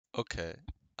Okay,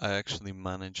 I actually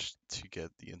managed to get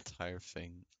the entire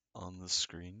thing on the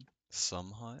screen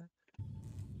somehow.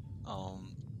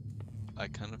 Um, I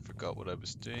kind of forgot what I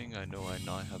was doing. I know I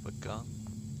now have a gun.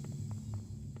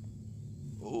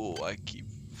 Oh, I keep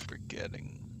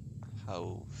forgetting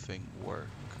how thing work.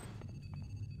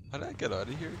 How did I get out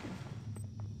of here again?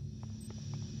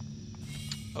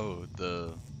 Oh,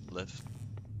 the lift.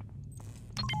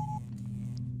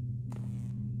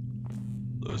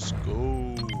 Let's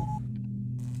go.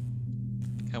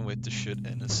 Can't wait to shoot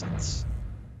innocents.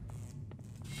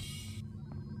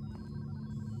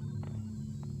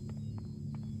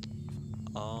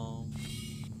 Um,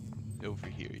 over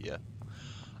here, yeah.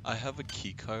 I have a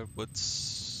key card.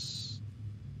 What's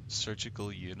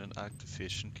surgical unit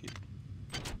activation key?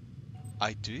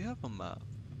 I do have a map.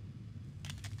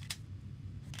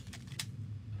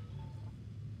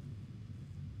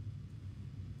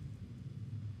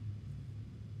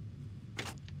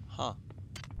 Huh.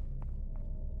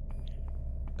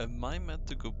 Am I meant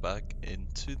to go back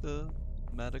into the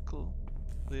medical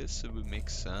place? It would make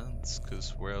sense,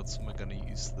 because where else am I gonna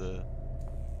use the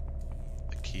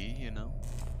key, you know?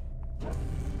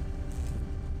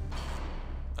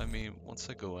 I mean, once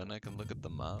I go in, I can look at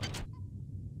the map.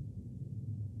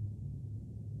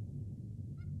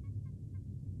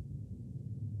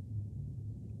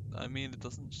 I mean, it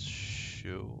doesn't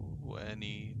show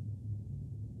any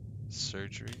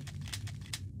surgery.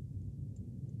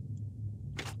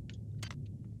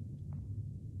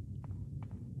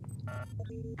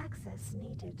 Access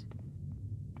needed.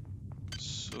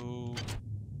 So,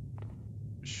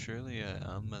 surely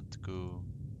I am meant to go.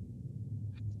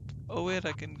 Oh wait,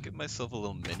 I can give myself a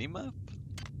little mini map?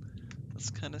 That's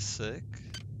kind of sick.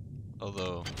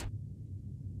 Although,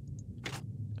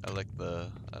 I like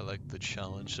the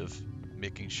challenge of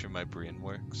making sure my brain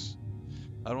works.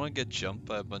 I don't want to get jumped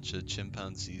by a bunch of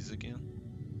chimpanzees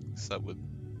again, 'cause that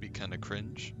would be kind of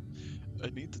cringe. I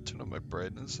need to turn on my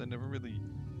brightness. I never really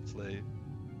play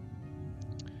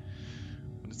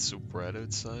when it's so bright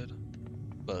outside,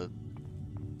 but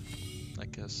I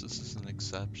guess this is an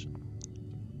exception.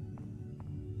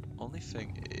 Only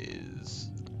thing is,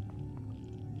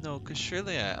 no, because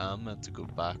surely I am meant to go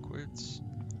backwards,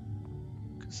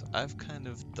 because I've kind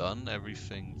of done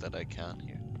everything that I can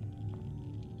here.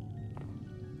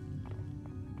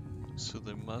 So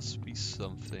there must be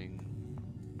something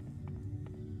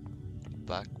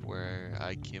back where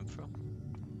I came from.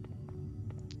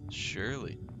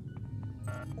 Surely.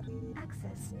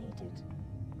 Access needed.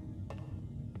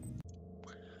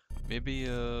 Maybe,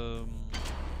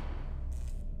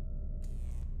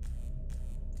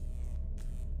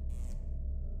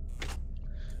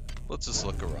 let's just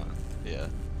look around. Yeah.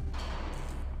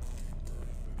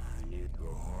 I need the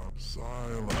harp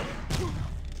silent.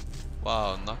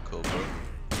 Wow, not cool, bro.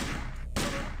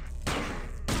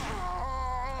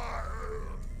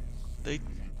 They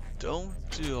don't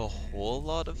do a whole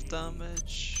lot of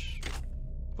damage,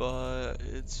 but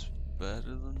it's better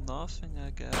than nothing, I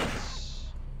guess.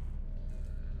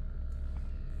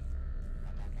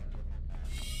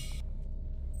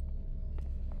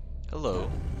 Hello.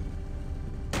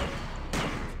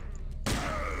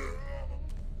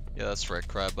 Yeah, that's right,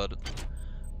 cry about it.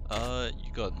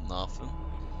 You got nothing.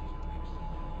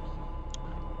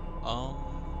 Um,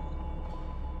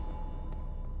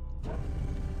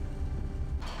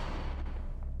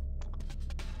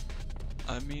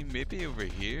 I mean, maybe over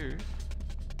here.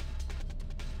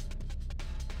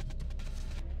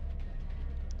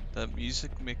 That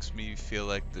music makes me feel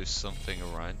like there's something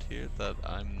around here that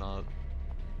I'm not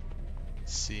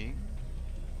seeing.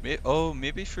 Oh,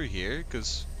 maybe through here,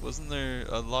 because wasn't there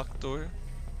a locked door?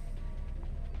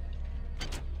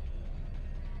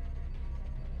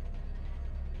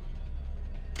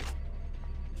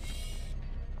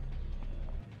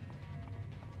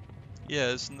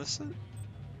 Yeah, isn't this it?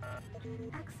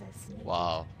 Access needed.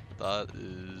 Wow, that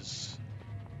is...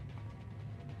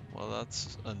 Well,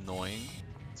 that's annoying,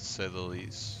 to say the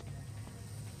least.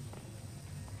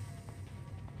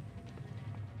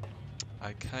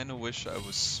 I kinda wish I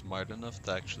was smart enough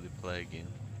to actually play a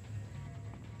game.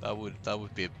 That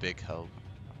would be a big help.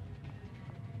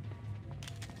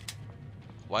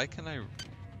 Why can I...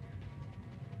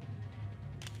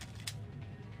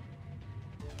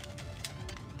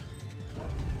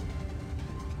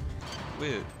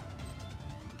 Wait.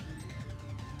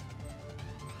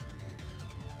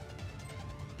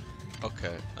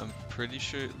 Okay, I'm pretty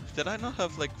sure... Did I not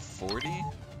have like 40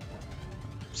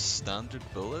 standard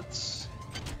bullets?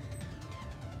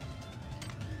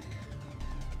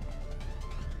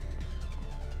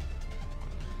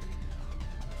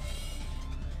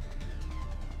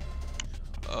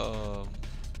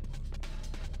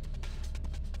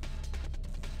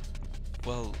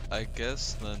 Well, I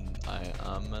guess then I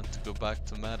am meant to go back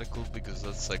to medical because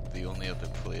that's like the only other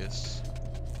place.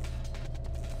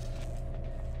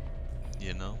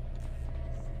 You know?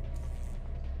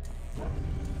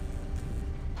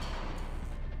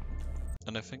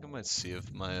 And I think I might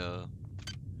save my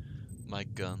my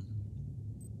gun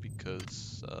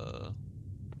because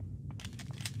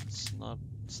it's not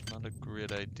a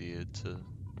great idea to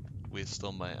waste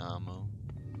all my ammo.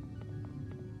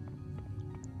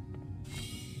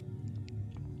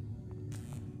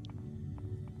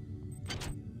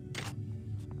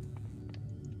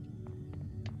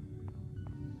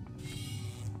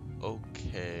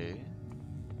 Okay.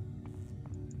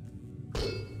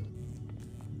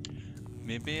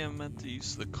 Maybe I meant to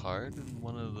use the card in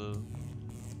one of the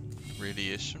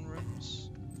radiation rooms?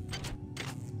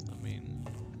 I mean...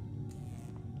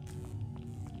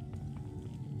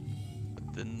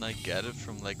 Didn't I get it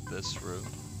from like this room?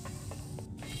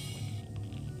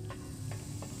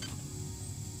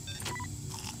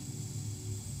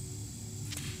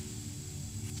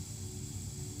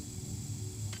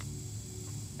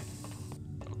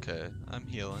 Okay, I'm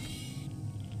healing.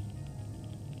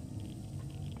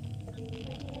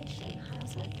 Radiation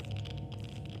hazard.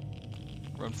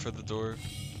 Run for the door.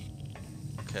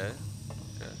 Okay,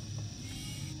 okay.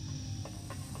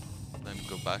 Then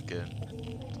go back in.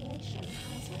 Radiation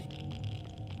hazard.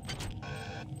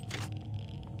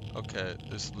 Okay,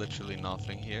 there's literally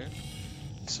nothing here.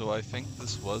 So I think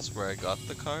this was where I got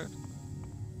the card.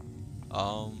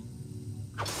 Oh.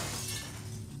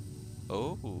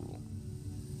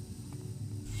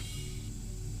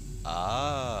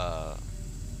 Ah.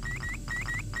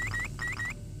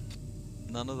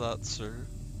 None of that, sir.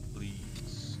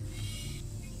 Please.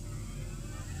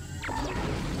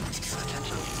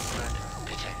 Potential threat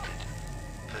detected.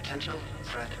 Potential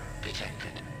threat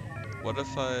detected. What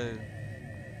if I...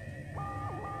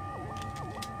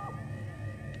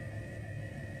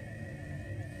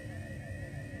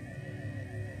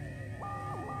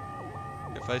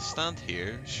 If I stand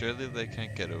here, surely they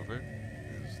can't get over.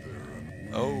 Is there an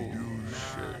Oh, use?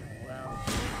 shit.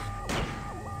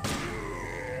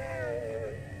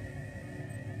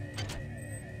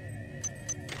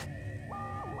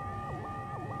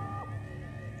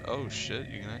 Oh shit,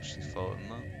 you can actually fall in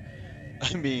that.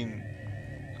 I mean,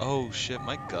 oh shit,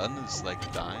 my gun is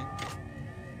like dying.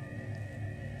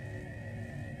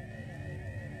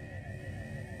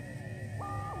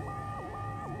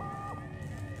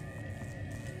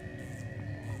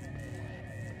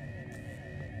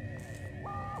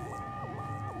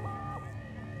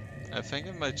 I think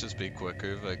it might just be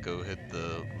quicker if I go hit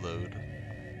the load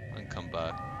and come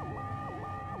back.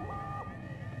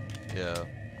 Yeah.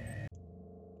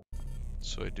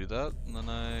 So I do that, and then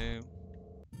I...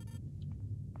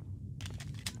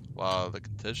 Wow, the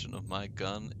condition of my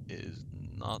gun is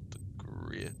not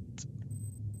great.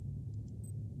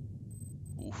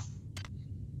 Oof.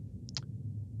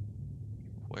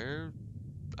 Where...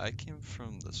 I came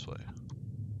from this way.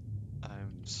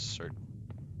 I'm certain.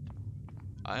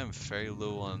 I am very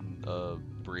low on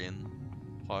brain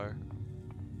power.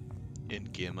 In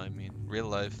game, I mean. Real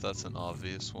life, that's an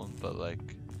obvious one, but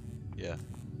like, yeah.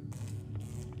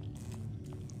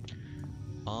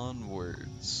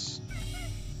 Onwards.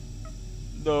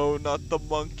 No, not the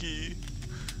monkey.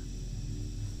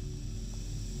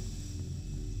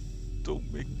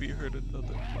 Don't make me hurt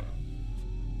another man.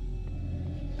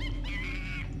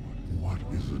 What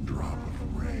is a drop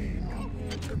of rain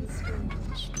compared to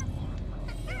the storm?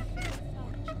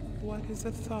 What is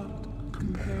a thought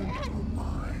Compared to a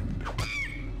mind?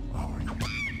 Our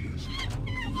need is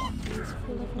wonder.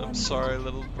 I'm sorry,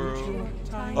 little bro.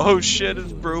 tiny Oh shit,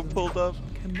 his bro pulled up.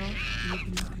 cannot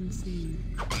even conceive?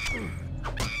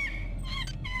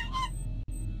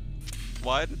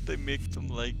 Why did they make them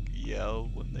like yell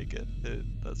when they get hit?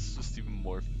 That's just even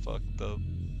more fucked up.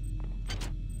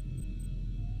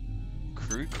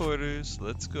 Crew quarters,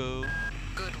 let's go.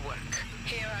 Good work.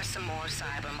 Here are some more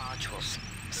cyber modules.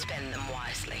 Spend them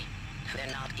wisely.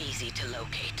 They're not easy to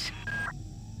locate.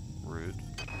 Rude.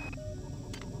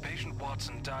 Patient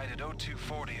Watson died at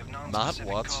 0240 of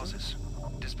non-specific Watson? causes.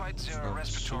 Despite zero From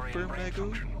respiratory Super and brain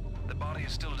Mego? function, the body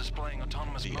is still displaying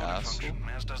autonomous The motor asshole? function,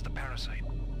 as does the parasite.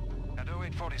 At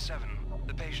 0847,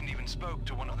 the patient even spoke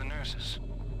to one of the nurses.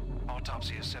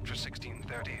 Autopsy is set for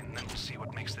 1630, and then we'll see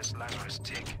what makes this Lazarus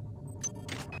tick.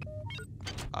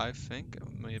 I think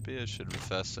maybe I should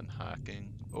invest in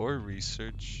hacking or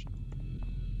research.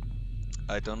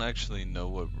 I don't actually know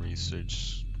what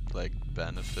research like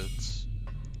benefits.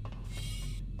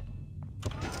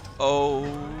 Oh.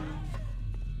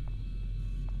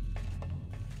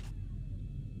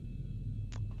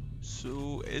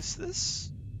 So, is this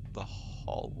the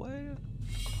hallway?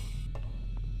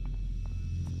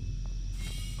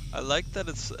 I like that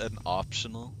it's an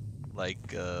optional,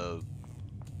 like,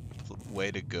 way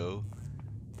to go.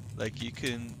 Like, you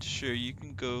can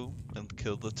go and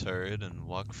kill the turret and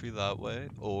walk through that way,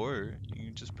 or you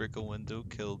can just break a window,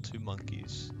 kill 2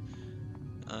 monkeys,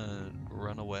 and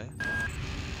run away.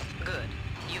 Good.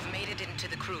 You've made it into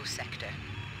the crew sector.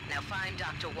 Now find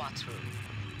Dr. Watt's room.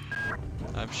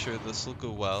 I'm sure this will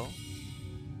go well.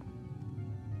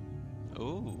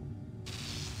 Oh.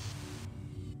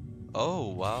 Oh,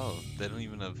 wow. They don't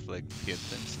even have, like,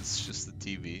 paintings, it's just the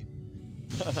TV.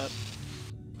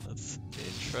 That's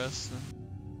interesting.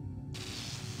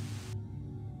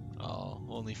 Oh,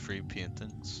 only 3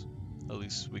 paintings. At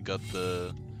least we got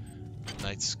the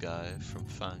night sky from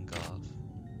Fangov.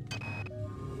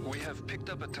 We have picked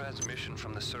up a transmission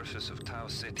from the surface of Tau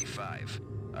Ceti 5.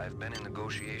 I've been in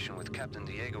negotiation with Captain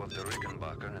Diego of the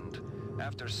Rickenbacker, and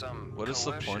after some What is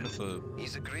the point coercion, of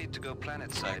he's agreed to go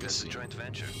planetside as a magazine? joint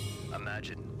venture.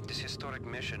 Imagine, this historic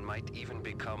mission might even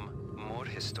become more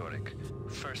historic.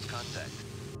 First contact.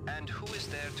 And who is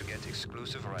there to get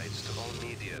exclusive rights to all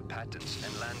media, patents,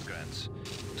 and land grants?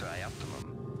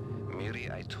 Trioptimum.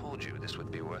 Miri, I told you this would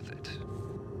be worth it.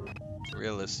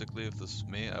 Realistically, if this was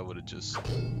me, I would have just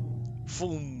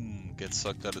boom, get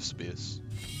sucked out of space.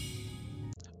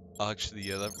 Actually,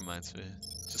 yeah, that reminds me.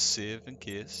 Just save in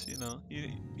case, you know.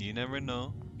 You never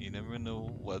know. You never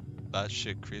know what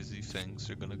batshit crazy things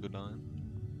are gonna go down.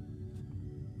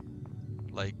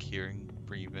 Like hearing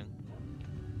breathing.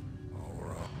 All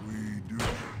right, we do.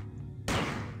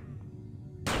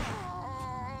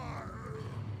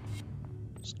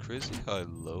 It's crazy how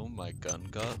low my gun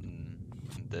got in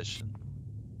condition.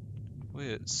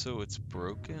 Wait, so it's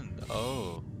broken?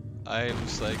 Oh, I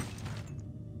was like,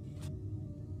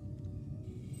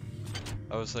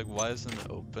 why isn't it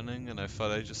opening? And I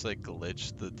thought I just like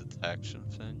glitched the detection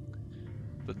thing.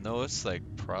 But no, it's like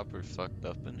proper fucked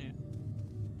up in here.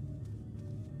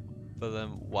 But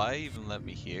then why even let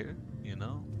me here, you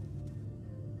know?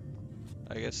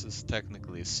 I guess it's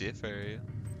technically a safe area.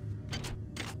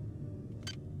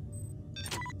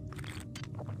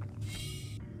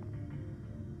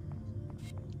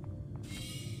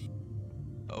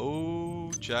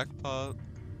 Oh, jackpot.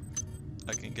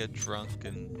 I can get drunk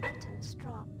and... Items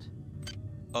dropped.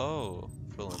 Oh,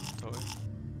 full inventory.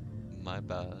 My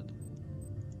bad.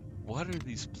 What are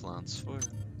these plants for?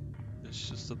 It's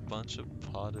just a bunch of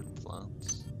potted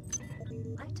plants.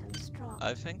 Items dropped.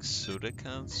 I think soda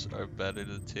cans are better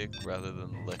to take rather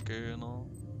than liquor and all.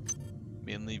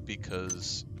 Mainly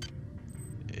because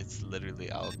it's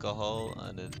literally alcohol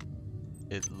and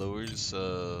it lowers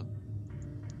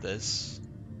this.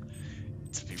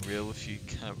 To be real with you,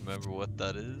 can't remember what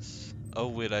that is. Oh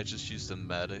wait, I just used a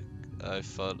medic. I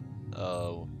thought,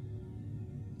 oh,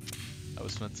 I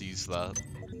was meant to use that.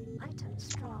 Items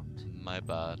dropped. My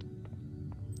bad.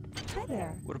 Hi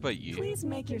there. What about you? Please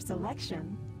make your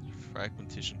selection.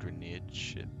 Fragmentation grenade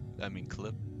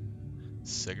clip.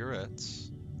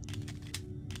 Cigarettes.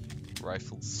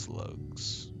 Rifle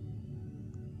slugs.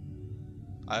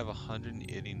 I have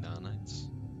 180 nanites.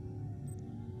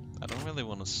 I don't really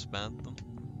want to spend them.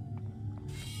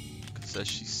 Because as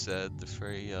she said, they're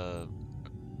very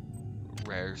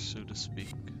rare, so to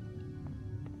speak.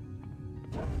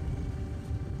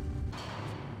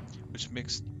 Which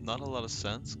makes not a lot of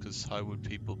sense, because how would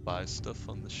people buy stuff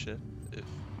on the ship if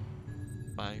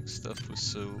buying stuff was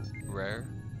so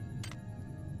rare?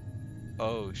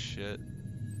 Oh shit.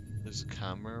 There's a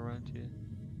camera around here.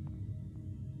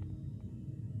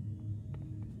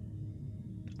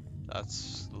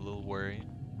 That's a little worrying.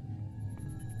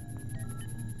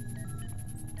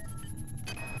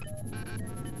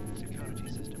 Security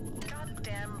system.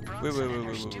 Goddamn Bronson Wait, and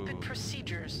her wait, stupid wait.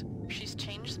 procedures. She's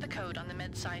changed the code on the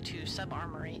MedSci 2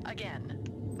 sub-armory again.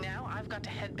 Now I've got to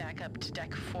head back up to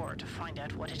Deck 4 to find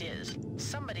out what it is.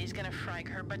 Somebody's gonna frag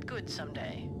her but good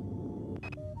someday.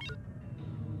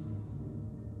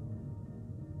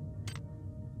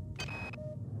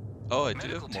 Oh, I do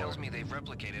Medical have more. tells me they've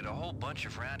replicated a whole bunch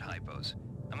of rad hypos.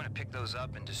 I'm gonna pick those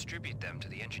up and distribute them to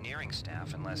the engineering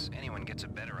staff unless anyone gets a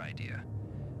better idea.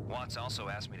 Watts also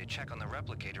asked me to check on the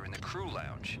replicator in the crew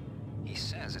lounge. He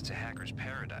says it's a hacker's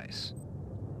paradise.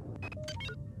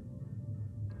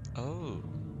 Oh.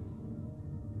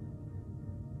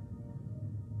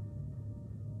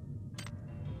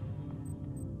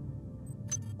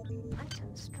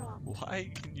 Items dropped.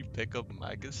 Why can you pick up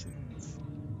magazines?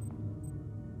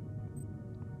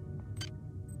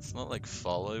 It's not like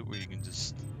Fallout where you can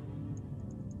just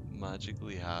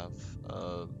magically have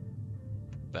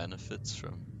benefits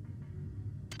from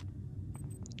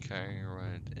carrying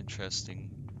around interesting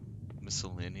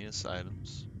miscellaneous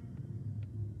items.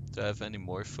 Do I have any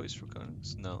more voice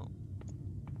recordings? No.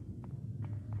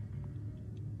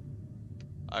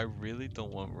 I really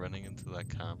don't want running into that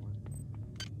camera.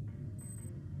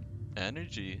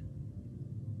 Energy.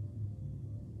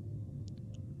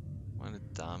 What kind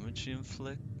of damage you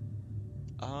inflict?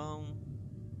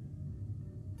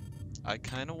 I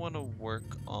kind of want to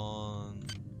work on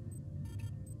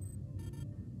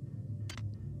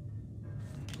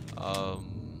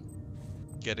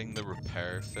getting the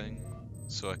repair thing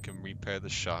so I can repair the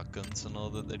shotguns and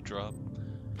all that they drop.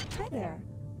 Hi there.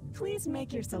 Please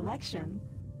make your selection.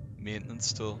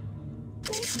 Maintenance tool.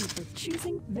 Thank you for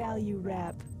choosing value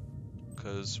wrap.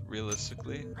 Because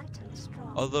realistically, Items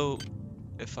dropped. although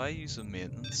if I use a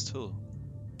maintenance tool,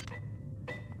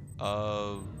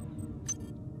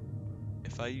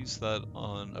 if I use that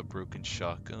on a broken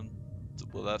shotgun,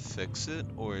 will that fix it,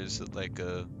 or is it like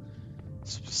a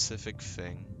specific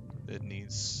thing that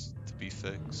needs to be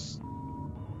fixed?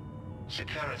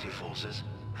 Security forces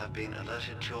have been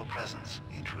alerted to your presence,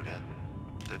 intruder.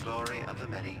 The glory of the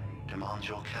many demands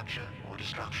your capture or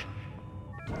destruction.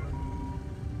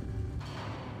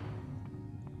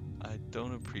 I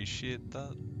don't appreciate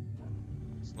that.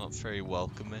 It's not very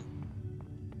welcoming.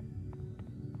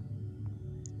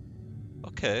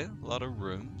 Okay, a lot of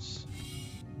rooms.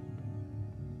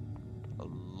 A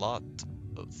lot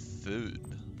of food.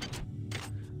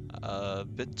 A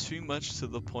bit too much to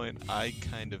the point I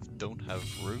kind of don't have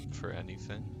room for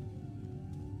anything.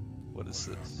 What is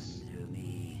this?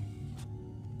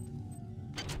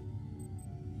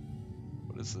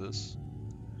 What is this?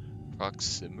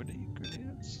 Proximity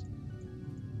grenades?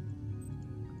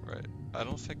 Right. I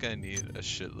don't think I need a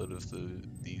shitload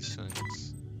of these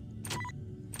things.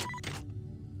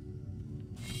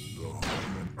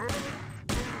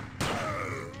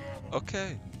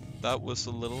 Okay, that was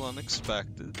a little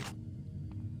unexpected.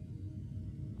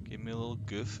 Gave me a little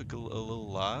goof, a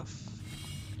little laugh.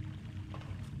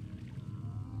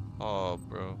 Oh,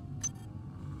 bro.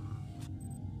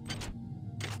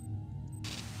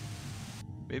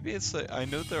 Maybe it's like, I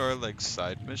know there are like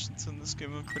side missions in this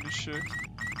game, I'm pretty sure.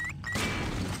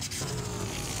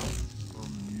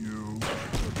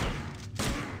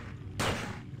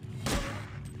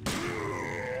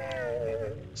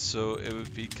 So it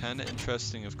would be kind of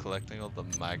interesting if collecting all the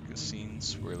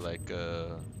magazines were like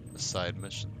a side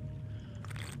mission.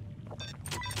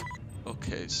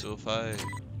 Okay, so if I,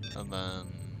 and then,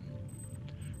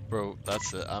 bro,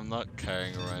 that's it. I'm not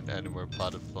carrying around any more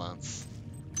potted plants.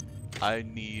 I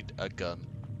need a gun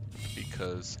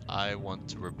because I want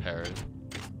to repair it.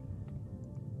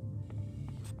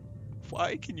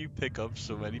 Why can you pick up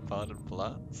so many potted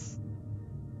plants?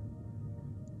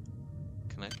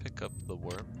 Can I pick up the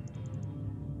worm?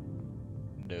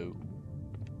 No.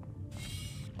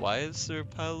 Why is there a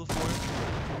pile of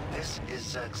worm? This is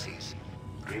Xerxes.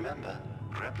 Remember,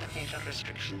 replicator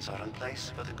restrictions are in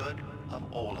place for the good of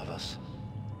all of us.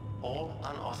 All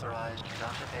unauthorized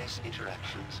database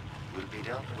interactions will be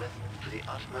dealt with to the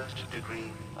utmost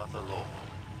degree of the law.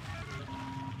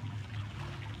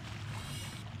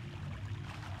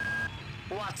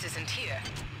 Watts isn't here,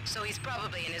 so he's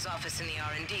probably in his office in the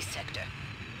R&D sector.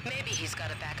 Maybe he's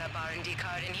got a backup R&D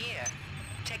card in here.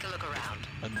 Take a look around.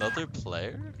 Another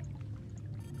player?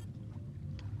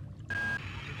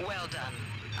 Well done.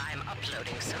 I'm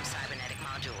uploading some cybernetic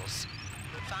modules.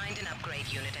 Find an upgrade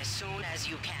unit as soon as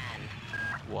you can.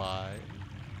 Why?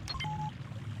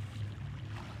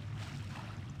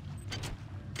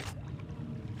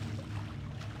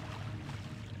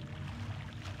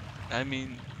 I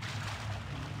mean,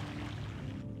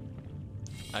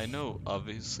 I know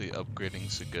obviously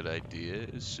upgrading's a good idea,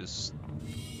 it's just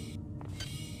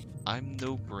I'm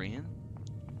no brain,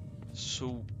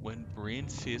 so when brain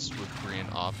faced with brain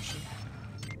option,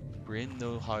 brain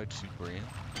know how to brain.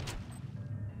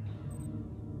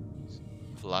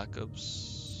 Black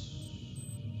Ops.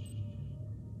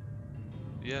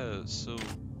 Yeah, so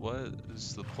what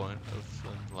is the point of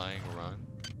them lying around?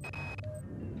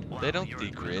 Wow, They don't you're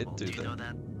degrade, incredible. do You they? know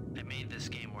that? I made this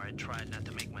game where I tried not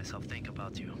to make myself think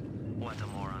about you. What a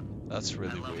moron. That's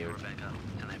really I love you, weird. Rebecca,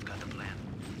 and I've got a plan.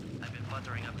 I've been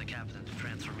buttering up the captain to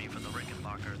transfer me from the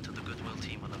Rickenbacker to the Goodwill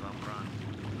team on the Valgran.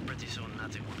 Pretty soon,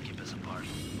 nothing will keep us apart.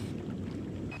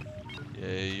 Yeah,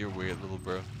 you're weird, little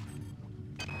bro.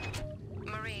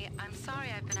 Marie, I'm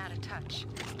sorry I've been out of touch,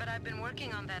 but I've been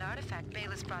working on that artifact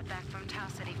Bayless brought back from Tau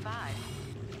City 5.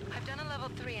 I've done a level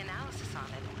 3 analysis on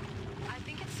it. I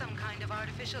think it's some kind of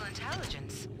artificial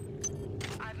intelligence.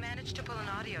 I've managed to pull an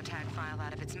audio tag file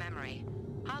out of its memory.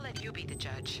 I'll let you be the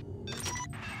judge.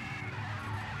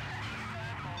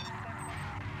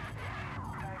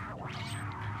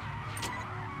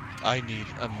 I need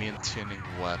a maintaining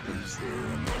weapons.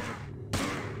 Marine,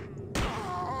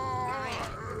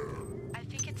 I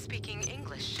think it's speaking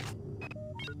English.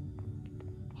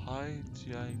 How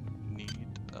do I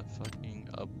need a fucking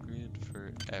upgrade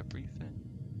for everything?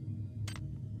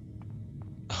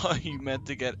 Are you meant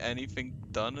to get anything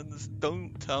done in this?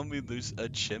 Don't tell me there's a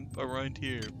chimp around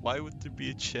here. Why would there be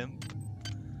a chimp?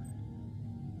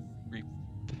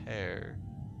 Repair.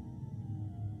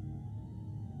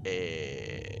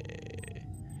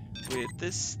 Wait,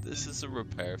 this is a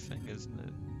repair thing, isn't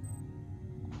it?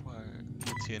 Require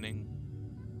maintaining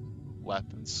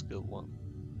weapon skill 1.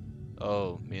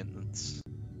 Oh, maintenance.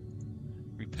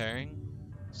 Repairing?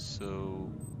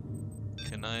 So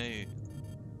can I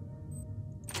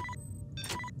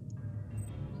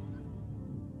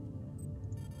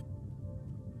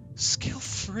skill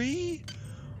 3?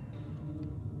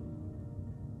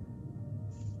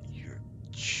 You're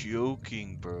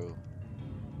joking, bro.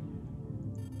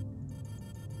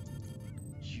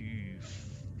 You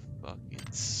fucking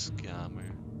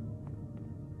scammer.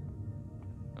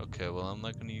 Okay, well I'm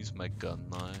not gonna use my gun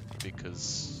now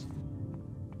because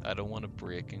I don't want it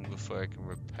breaking before I can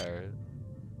repair it.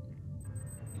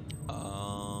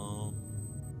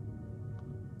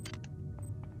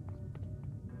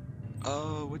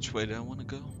 Oh, which way do I want to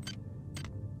go?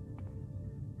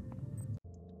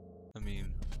 I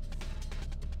mean,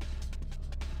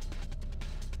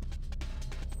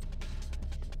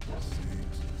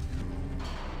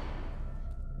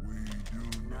 We do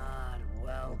not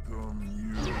welcome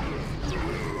you.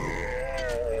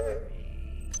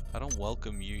 I don't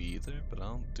welcome you either, but I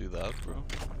don't do that, bro.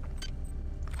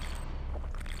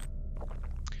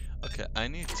 Okay, I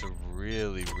need to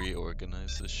really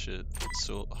reorganize this shit.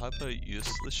 So how about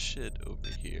useless shit over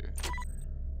here?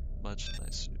 Much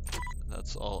nicer.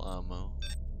 That's all ammo.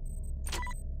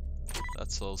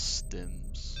 That's all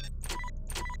stims.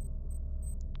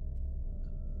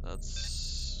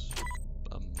 That's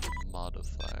a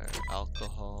modifier.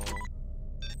 Alcohol.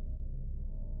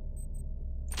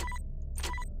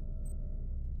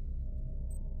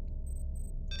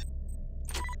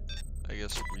 I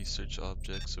guess research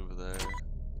objects over there.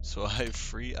 So I have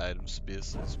free item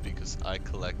spaces because I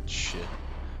collect shit.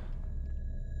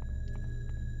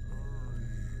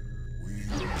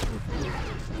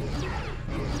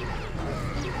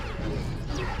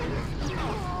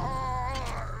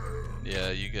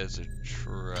 Yeah, you guys are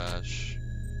trash.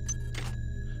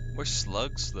 More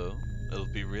slugs though. It'll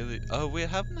be really. Oh wait,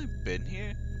 haven't I been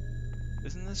here?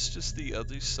 Isn't this just the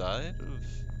other side of?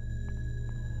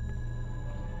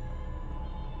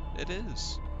 It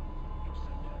is.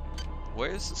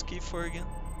 Where is this key for again?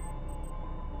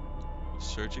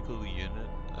 Surgical unit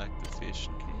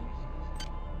activation key.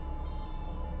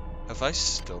 Have I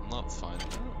still not found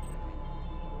that?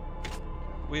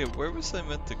 Wait, where was I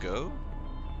meant to go?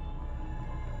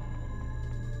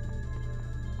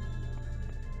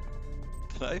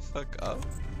 Did I fuck up?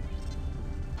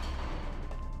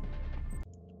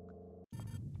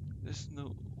 There's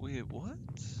no. Wait, what?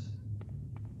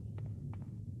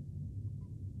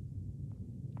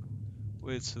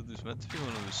 Wait, so there's meant to be one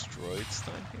of those droids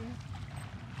down here?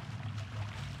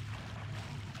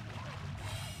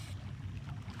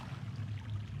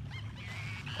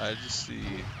 I just see...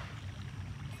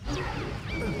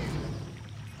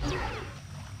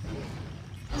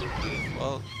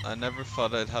 Well, I never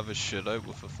thought I'd have a shootout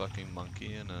with a fucking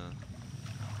monkey in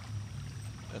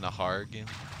a horror game.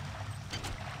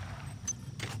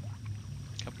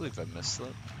 Can't believe I missed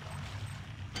that.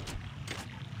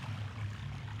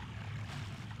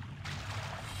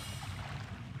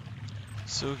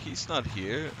 So he's not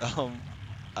here.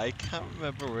 I can't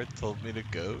remember where it told me to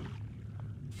go.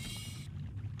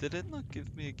 Did it not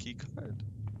give me a key card?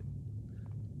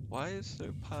 Why is there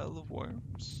a pile of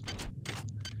worms?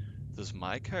 Does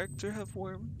my character have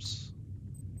worms?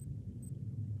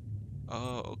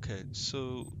 Oh, okay,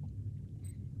 so...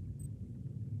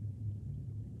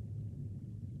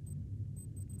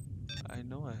 I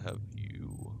know I have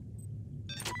you.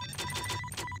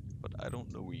 But I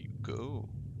don't know where you go.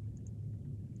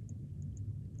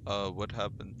 What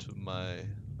happened to my...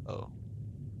 Oh.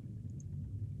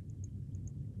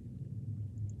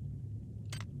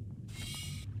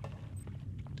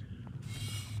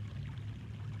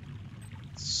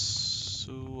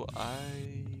 So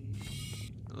I'm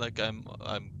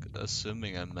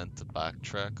assuming I'm meant to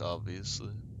backtrack,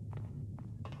 obviously.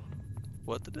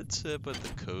 What did it say about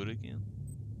the code again?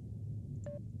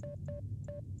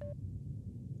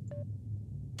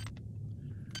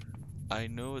 I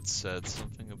know it said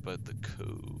something about the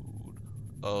code.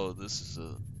 Oh, this is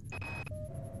a...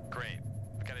 Great.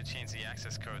 I gotta change the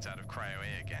access codes out of Cryo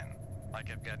A again. Like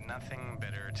I've got nothing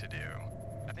better to do.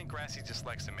 I think Grassy just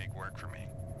likes to make work for me.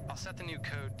 I'll set the new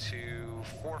code to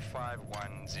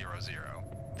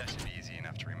 45100. That should be easy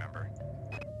enough to remember.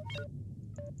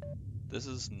 This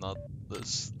is not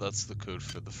this. That's the code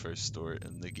for the first store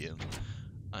in the game.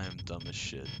 I am dumb as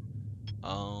shit.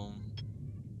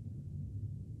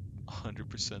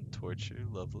 100% torture,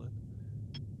 lovely.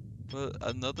 But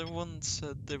another one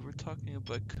said they were talking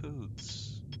about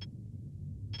codes.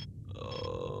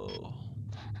 Oh.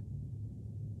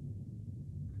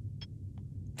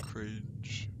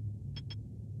 Cringe.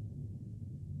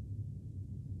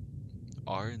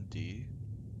 R&D?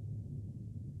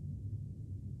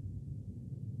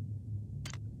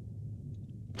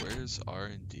 Where's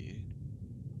R&D?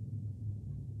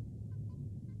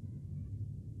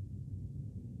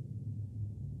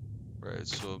 Right,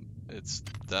 so it's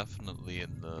definitely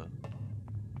in the...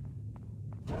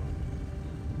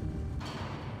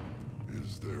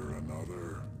 Is there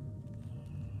another?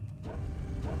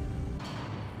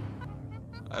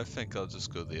 I think I'll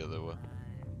just go the other way.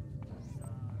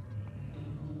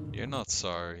 You're not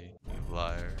sorry, you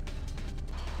liar.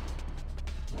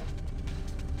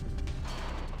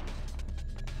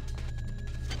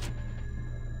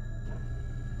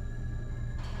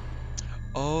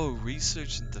 Oh,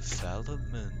 research and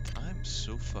development. I'm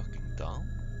so fucking dumb.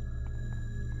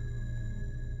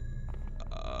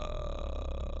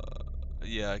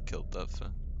 Yeah, I killed that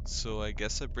thing. So I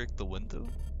guess I break the window?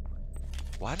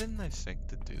 Why didn't I think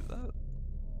to do that?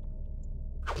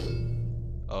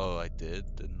 Oh, I did,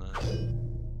 didn't I?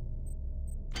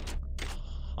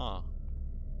 Huh.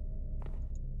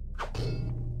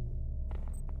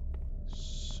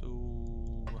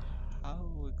 So,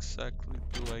 how exactly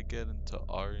do I get into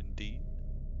R&D?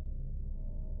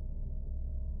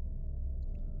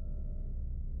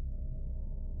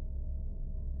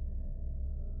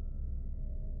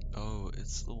 Oh,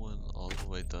 it's the one all the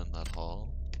way down that hall.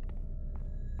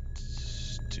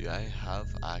 Do I have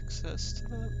access to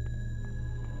that?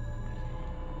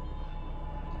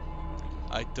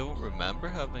 I don't remember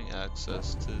having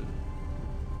access to...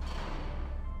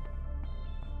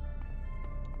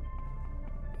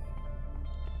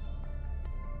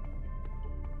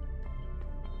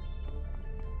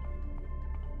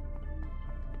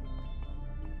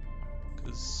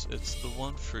 Cause it's the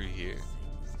one for here.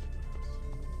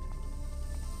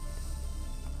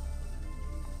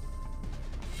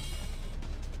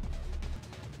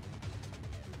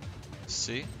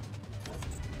 See?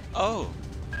 Oh!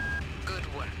 Good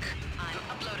work. I'm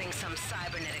uploading some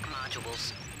cybernetic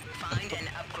modules. Find an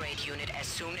upgrade unit as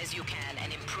soon as you can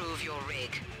and improve your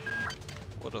rig.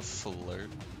 What a flirt.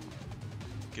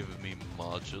 Giving me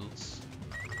modules.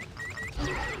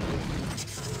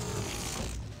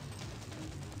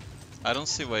 I don't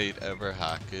see why you'd ever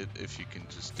hack it if you can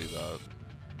just do that.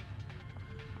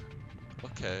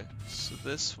 Okay, so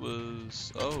this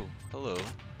was... Oh, hello.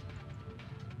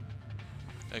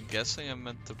 I'm guessing I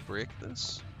meant to break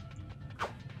this?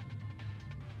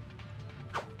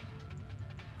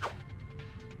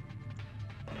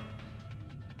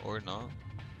 Or not?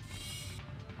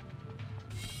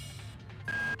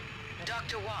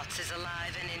 Dr. Watts is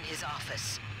alive and in his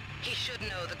office. He should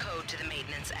know the code to the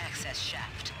maintenance access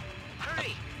shaft.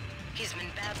 Hurry! He's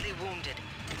been badly wounded.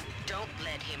 Don't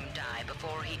let him die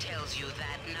before he tells you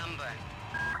that number.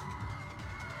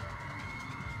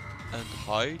 And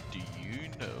how do you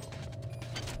know?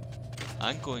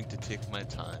 I'm going to take my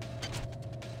time.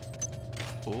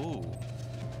 Oh.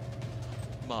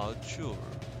 Module.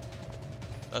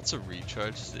 That's a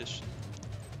recharge station.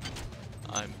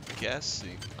 I'm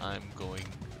guessing I'm going...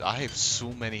 I have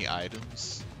so many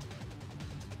items.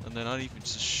 And they're not even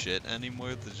just shit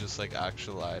anymore, they're just like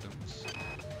actual items.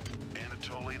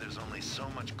 Anatoly, there's only so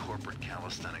much corporate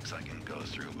calisthenics I can go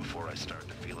through before I start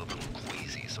to feel a little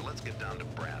queasy, so let's get down to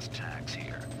brass tacks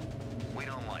here. We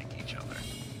don't like each other.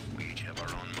 We each have our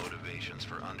own motivations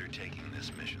for undertaking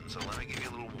this mission, so let me give you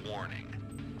a little warning.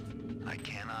 I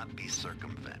cannot be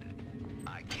circumvented.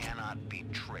 I cannot be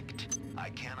tricked. I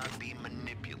cannot be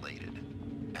manipulated.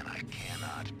 And I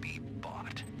cannot be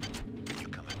bought. You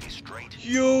come at me straight.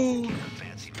 Yo!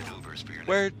 Fancy maneuvers for your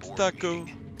Where next did board that go?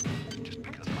 meeting. Just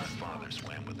because my father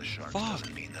swam with the sharks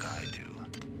doesn't mean that I do.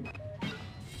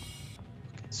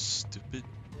 Fucking stupid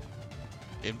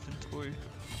inventory.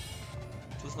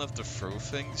 Doesn't have to throw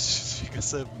things just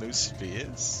because I have no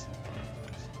space.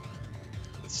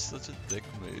 That's such a dick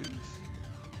move.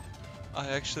 I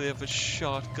actually have a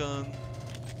shotgun.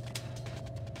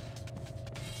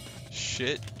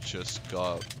 Shit just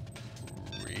got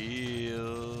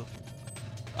real.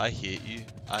 I hate you.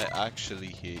 I actually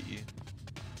hate you.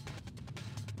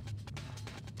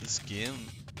 This game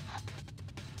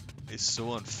is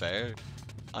so unfair.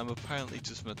 I'm apparently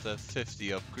just meant to have 50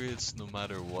 upgrades no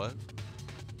matter what.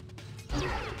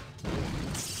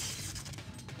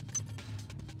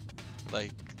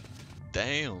 Like,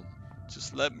 damn.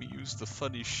 Just let me use the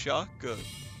funny shotgun.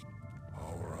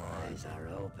 Our eyes are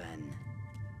open.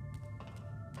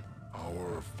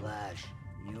 Our Flesh,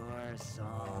 your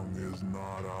song song. is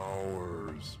not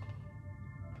ours.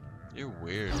 You're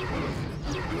weird.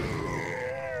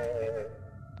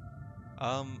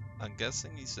 I'm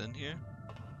guessing he's in here.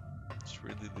 It's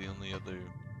really the only other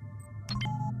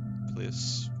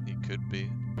place he could be,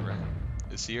 right?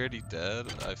 Is he already dead?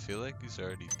 I feel like he's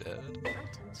already dead.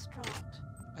 Items dropped.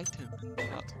 Items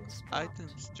drop.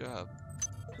 Items dropped.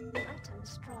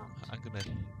 I'm gonna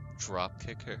drop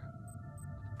kick her.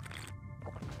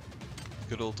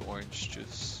 Good old orange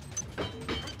juice.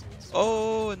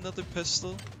 Oh, another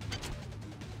pistol.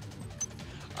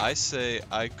 I say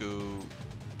I go.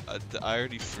 I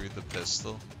already threw the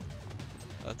pistol.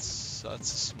 That's a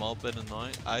small bit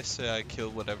annoying. I say I kill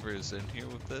whatever is in here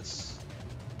with this.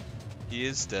 He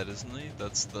is dead, isn't he?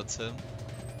 That's him.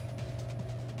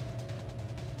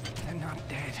 They're not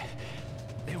dead.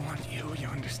 They want you, you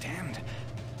understand?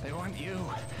 They want you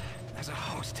as a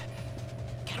host.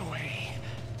 Get away.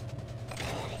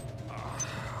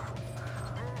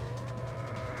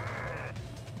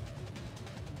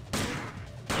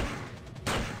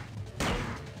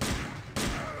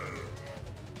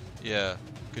 Yeah,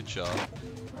 good job.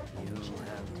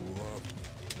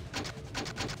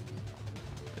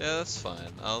 Yeah, that's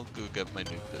fine. I'll go get my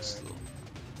new pistol.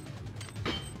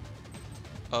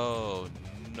 Oh,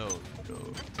 no.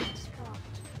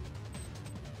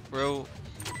 Bro,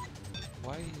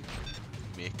 why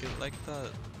make it like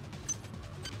that?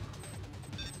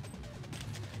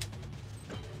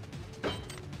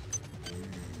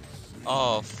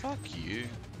 Oh, fuck you.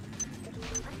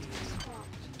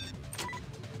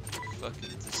 Fucking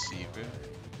deceiver.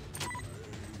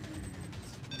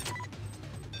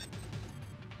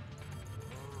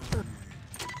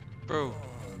 Bro.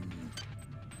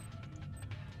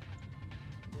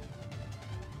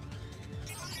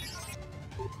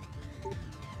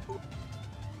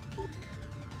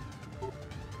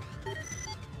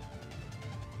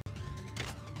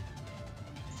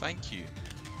 Thank you.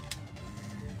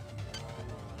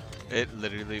 It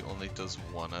literally only does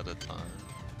one at a time.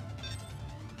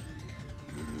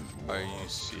 Are you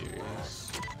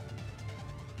serious?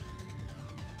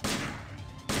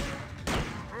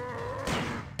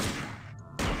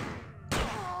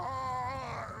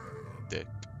 Dick.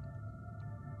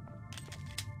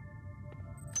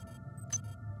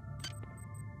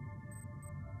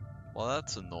 Well,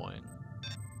 that's annoying.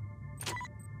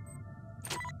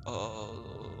 Oh,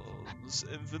 this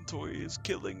inventory is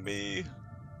killing me.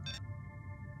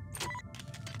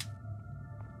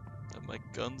 And my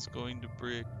gun's going to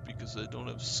break because I don't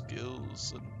have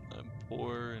skills and I'm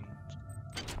poor and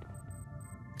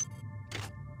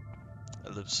I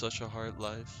live such a hard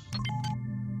life.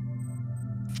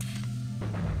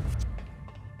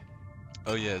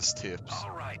 Oh yes, tips.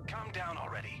 Alright, calm down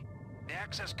already. The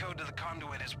access code to the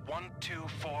conduit is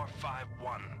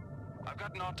 12451. I've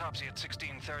got an autopsy at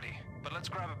 16:30, but let's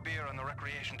grab a beer on the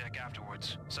recreation deck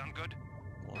afterwards. Sound good?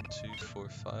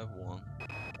 12451.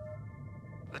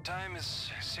 The time is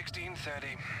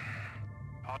 16:30.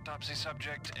 Autopsy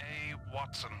subject A.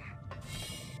 Watson.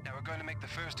 Now we're going to make the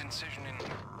first incision in...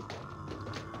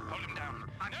 Hold him down.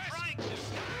 I'm trying!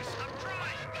 I'm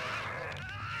trying!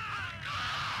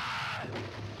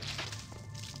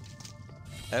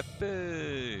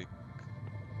 Epic!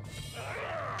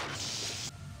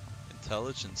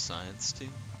 Intelligent science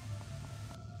team.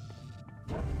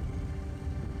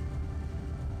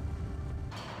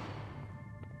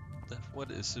 What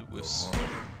is it with...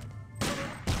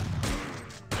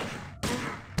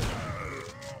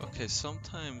 Okay,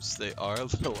 sometimes they are a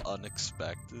little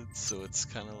unexpected, so it's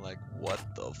kind of like, what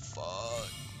the fuck?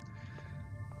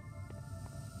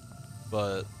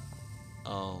 But,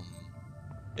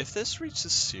 if this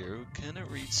reaches zero, can it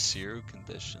reach zero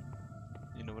condition?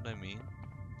 You know what I mean?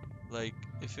 Like,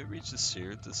 if it reaches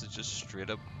zero, does it just straight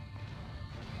up...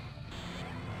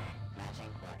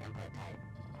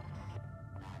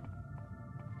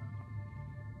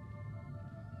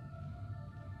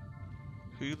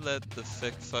 Who let the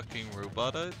thick fucking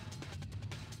robot out?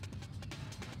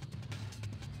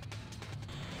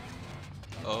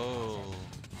 Oh.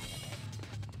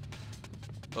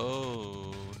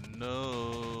 Oh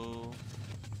no.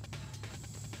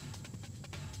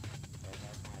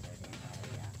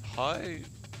 How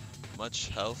much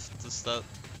health does that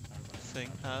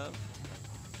thing have?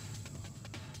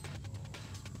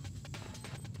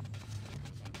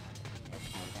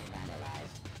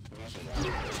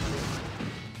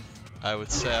 I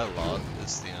would say a lot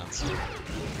is the answer.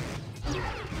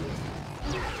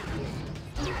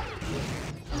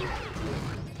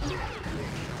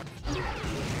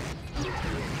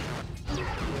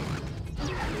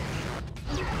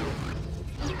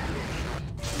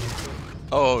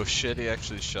 Oh shit, he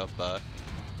actually shot back.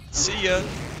 See ya,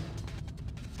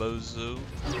 bozo.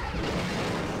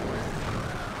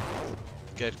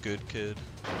 Get good, kid.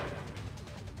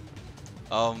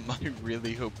 I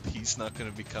really hope he's not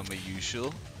gonna become a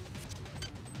usual.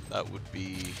 That would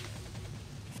be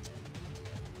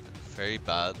very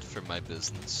bad for my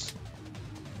business.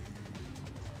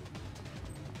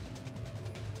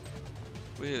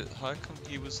 Wait, how come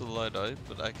he was allowed out,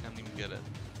 but I can't even get in?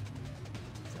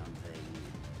 Something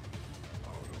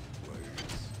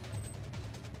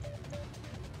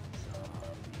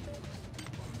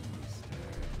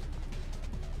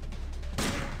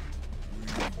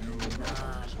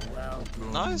Out of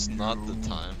place. Now is not the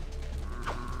time.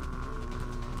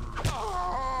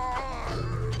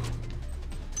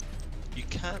 You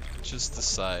can't just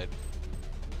decide.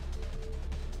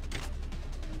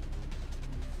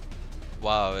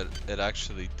 Wow, it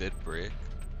actually did break.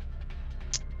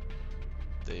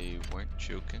 They weren't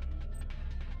joking.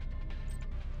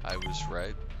 I was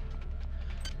right.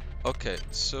 Okay,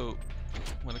 so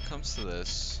when it comes to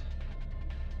this,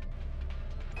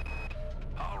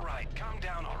 Alright, calm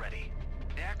down already.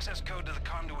 The access code to the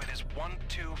conduit is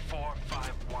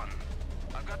 12451.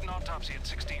 I've got an autopsy at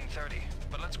 16:30,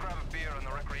 but let's grab a beer on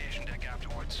the recreation deck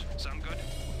afterwards. Sound good?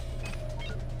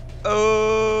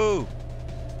 oh,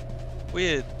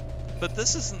 weird. But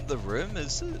this isn't the room,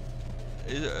 is it?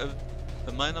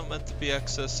 Am I not meant to be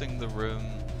accessing the room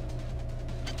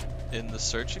in the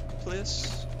surgical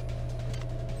place?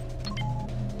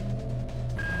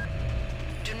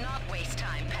 Do not waste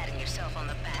time patting yourself on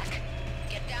the back.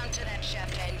 Get down to that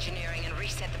shaft to engineering and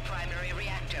reset the primary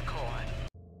reactor core.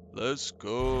 Let's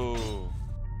go.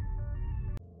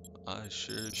 I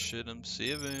sure as shit am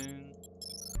saving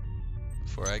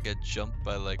before I get jumped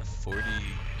by like 40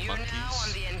 You're monkeys. now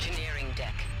on the engineering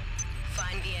deck.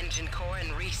 Find the engine core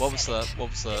and reset What was that? it. What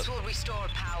was that? This will restore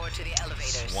power to the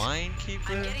elevators. Swine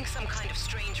keeper? I'm getting some kind of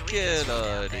strange Get rhythms from out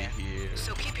down of there. here.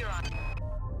 So keep your eye.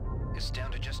 It's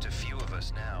down to just a few of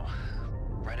us now.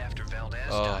 Right after Valdez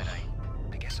Oh. died,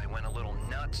 I guess I went a little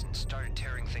nuts and started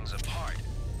tearing things apart.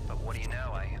 But what do you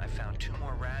know, I found 2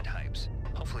 more rad hypes.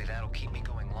 Hopefully that'll keep me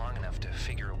going long enough to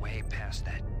figure a way past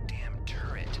that damn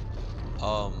turret.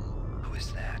 Who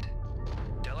is that?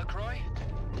 Delacroix?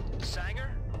 Sanger?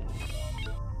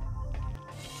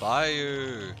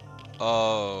 Fire!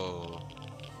 Oh.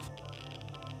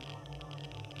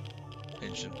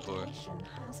 Engine core. Mission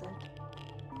hazard.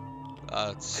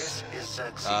 That's This is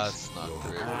Xerxes. that's not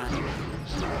great.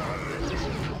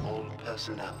 To all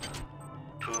personnel.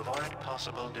 To avoid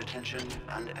possible detention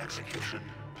and execution,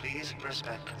 please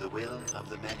respect the will of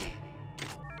the many.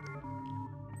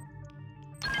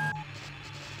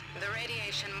 The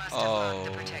radiation must have blocked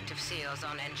the protective seals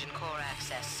on engine core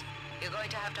access. You're going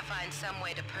to have to find some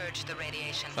way to purge the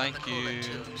radiation Thank from the coolant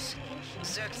you. tubes.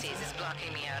 Xerxes is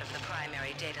blocking me out of the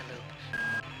primary data loop.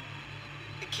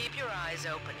 Keep your eyes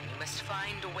open. You must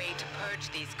find a way to purge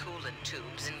these coolant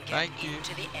tubes and get Thank you.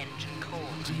 into the engine core.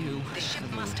 The ship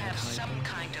must have some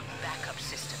kind of backup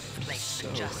system in place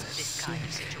for just this kind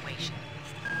of situation.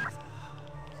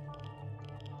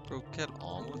 Bro, get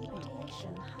on with it.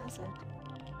 Mission hazard.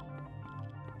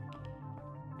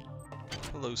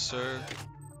 Hello, sir.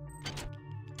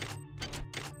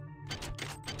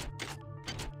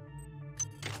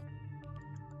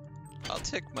 I'll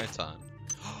take my time.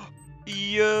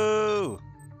 Yo!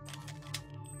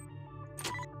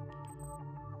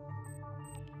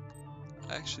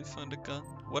 I actually found a gun.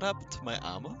 What happened to my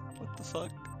ammo? What the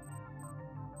fuck?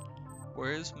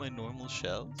 Where is my normal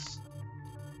shells?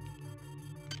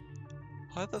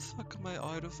 How the fuck am I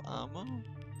out of ammo?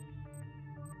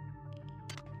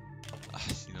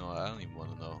 You know, I don't even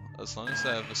want to know. As long as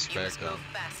I have a You spare must gun. move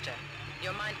faster.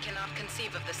 Your mind cannot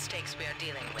conceive of the stakes we are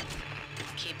dealing with.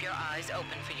 Keep your eyes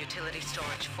open for utility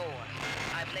storage 4.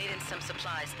 I've laid in some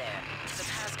supplies there. The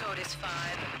passcode is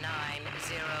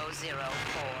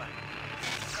 59004.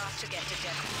 Got to get to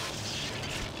deck.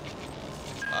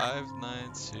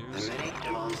 590. The many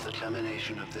demands the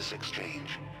termination of this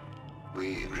exchange.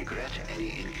 We regret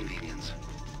any inconvenience.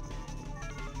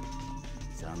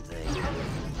 something.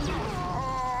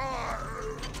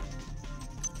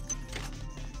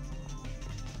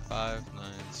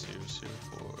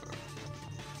 59004.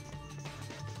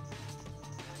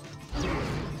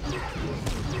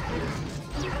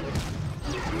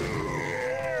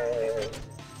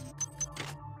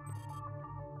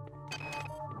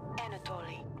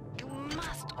 Anatoly. You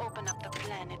must open up the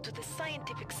planet to the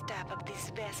scientific staff of this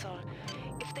vessel.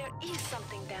 If there is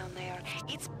something down there,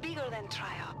 it's bigger than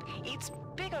Triop. It's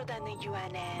bigger than the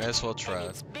UNN. May as well try And it.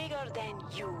 it's bigger than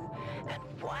you. And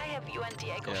why have you and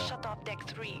Diego Yeah. shut off Deck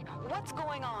 3? What's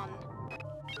going on?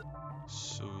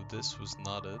 So this was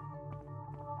not it.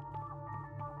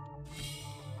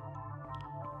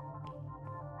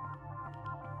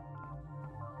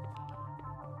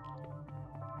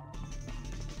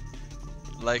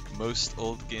 Like most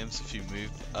old games, if you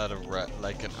move at a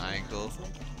like an angle,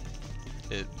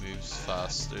 it moves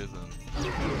faster than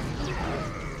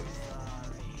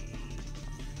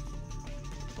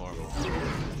normal.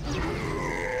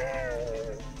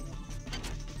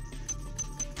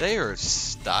 They are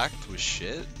stacked with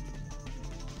shit.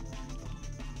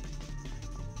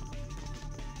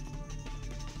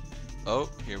 Oh,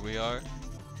 here we are.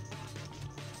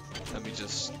 Let me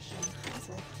just...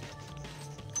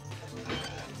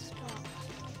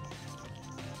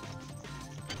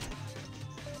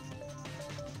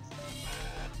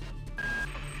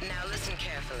 Now listen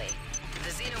carefully. The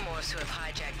xenomorphs who have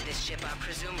hijacked this ship are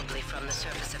presumably from the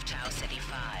surface of Tau Ceti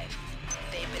 5.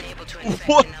 They've been able to infect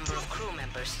What? a number of crew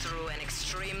members through an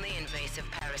extremely invasive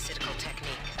parasitical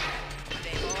technique.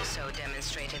 They've also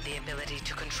demonstrated the ability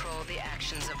to control the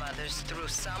actions of others through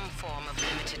some form of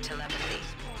limited telepathy.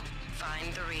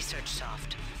 Find the research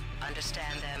soft,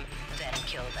 understand them, then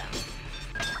kill them.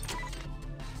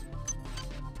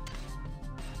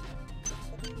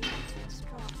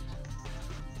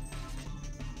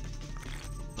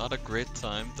 Not a great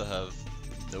time to have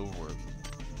no room.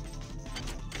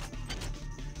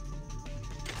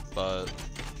 But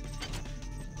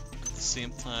at the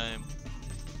same time,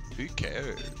 who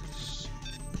cares?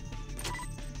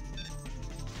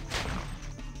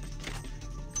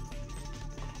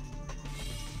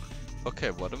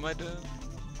 Okay, what am I doing?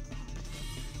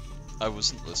 I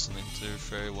wasn't listening to it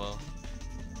very well.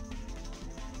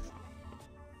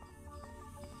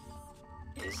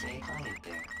 Is a client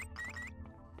there?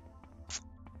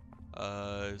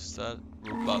 Is that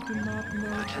robot?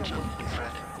 Potential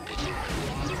threat detected.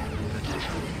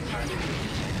 Potential threat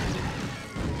detected.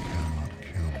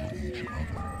 Kill each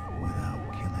other without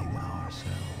killing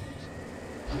ourselves.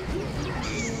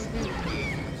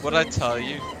 What'd I tell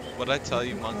you? What'd I tell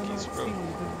you, monkeys, bro?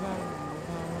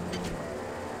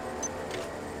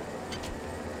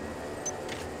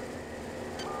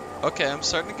 Okay, I'm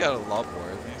starting to get a lot more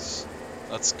of these.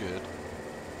 That's good.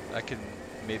 I can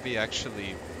maybe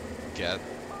actually get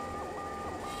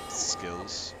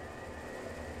skills.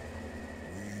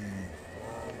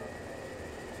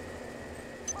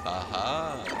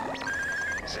 Aha!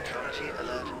 Security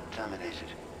alert terminated.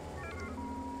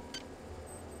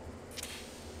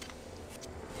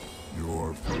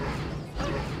 Your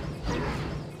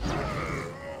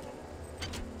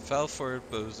Fell for it,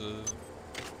 bozo.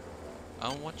 I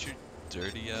don't want your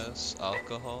dirty ass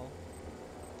alcohol.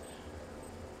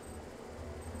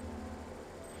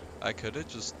 I could have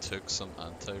just took some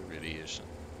anti-radiation.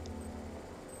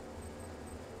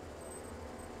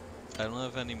 I don't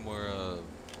have any more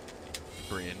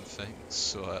brain things,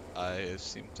 so I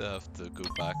seem to have to go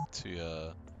back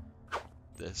to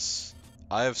this.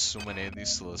 I have so many of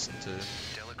these to listen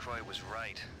to. Delacroix was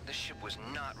right. This ship was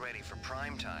not ready for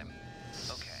prime time.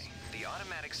 Okay, the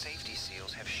automatic safety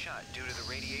seals have shut due to the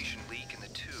radiation leak in the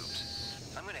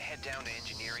tubes. I'm gonna head down to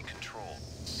engineering control.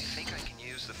 I think I can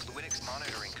use the fluidics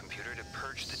monitoring computer to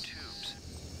purge the tubes.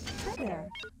 Hi there.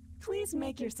 Please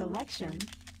make your selection.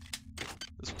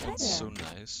 This Hi one's there. so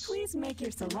nice. Please make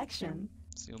your selection.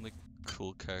 It's the only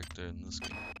cool character in this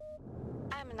game.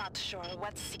 I'm not sure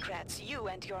what secrets you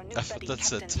and your new I thought buddy that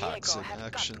said Captain tax Diego in have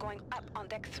action. got going up on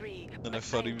Deck 3. And I but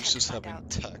thought he I was intend just to find having out.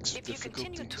 tax If you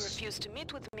continue to difficulties. refuse to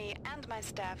meet with me and my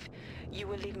staff, you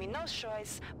will leave me no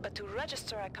choice but to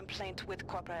register a complaint with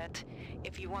corporate.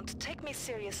 If you want to take me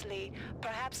seriously,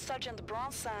 perhaps Sergeant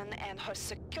Bronson and her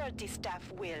security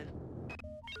staff will.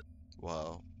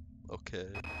 Wow. Okay.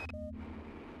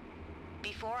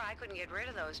 Before, I couldn't get rid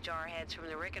of those jarheads from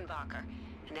the Rickenbacker.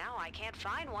 Now I can't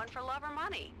find one for love or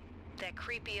money. That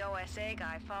creepy OSA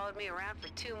guy followed me around for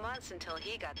 2 months until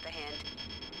he got the hint.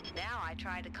 Now I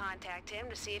tried to contact him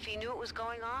to see if he knew what was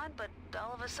going on, but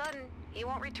all of a sudden, he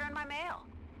won't return my mail.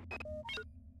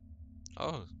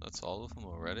 Oh, that's all of them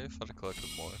already? I thought I collected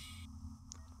more.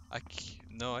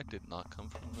 No, I did not come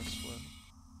from this way.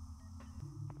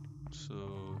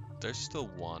 So, they're still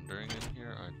wandering in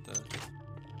here, aren't they?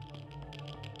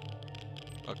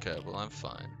 Okay, well I'm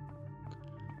fine.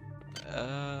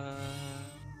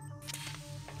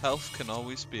 Health can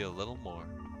always be a little more.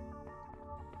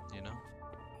 You know?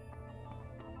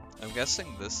 I'm guessing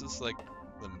this is like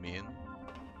the main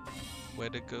way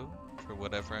to go for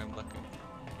whatever I'm looking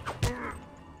for.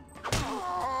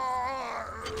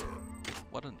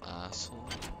 What an asshole.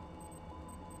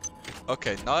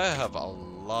 Okay, now I have a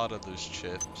lot of those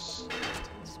chips.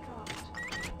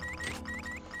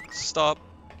 Stop.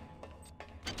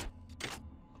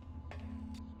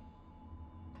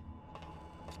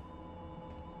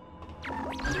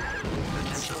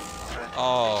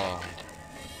 Oh.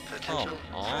 Come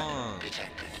on.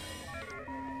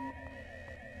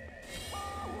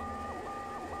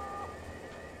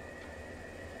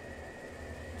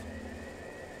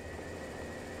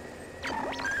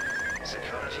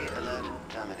 Security alert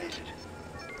terminated.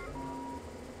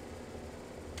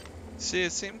 See,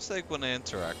 it seems like when I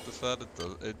interact with that,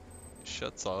 it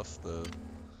shuts off the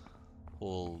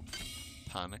whole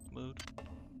panic mode.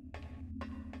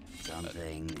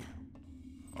 Something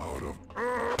out of.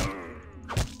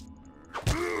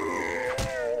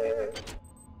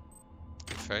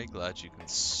 I'm very glad you can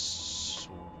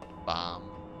spam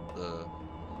the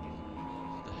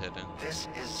hidden. This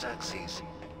is Xerxes.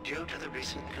 Due to the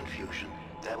recent confusion,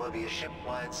 there will be a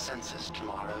ship-wide census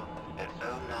tomorrow at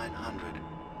 0900.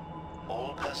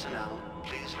 All personnel,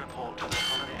 please report to the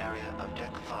common area of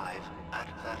Deck 5 at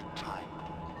that time.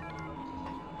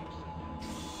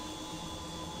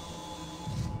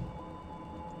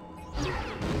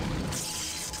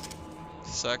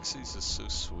 Xerxes is so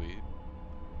sweet.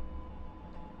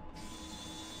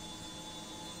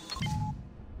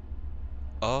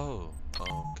 Oh,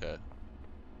 okay.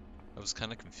 I was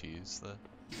kind of confused there.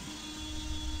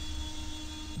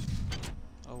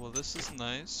 Oh, well, this is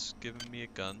nice, giving me a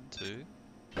gun too.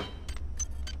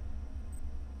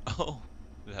 Oh,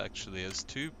 it actually has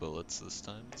 2 bullets this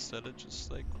time instead of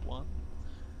just like 1.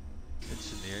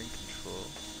 Engineering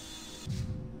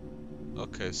control.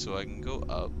 Okay, so I can go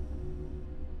up.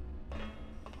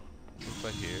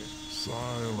 Over here.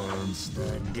 Silence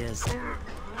the disc.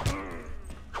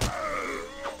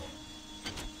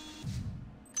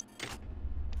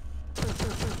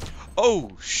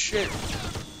 Oh shit!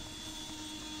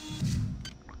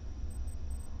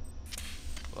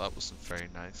 Well, that wasn't very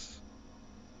nice.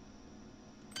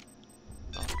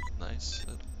 Not nice at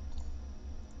all.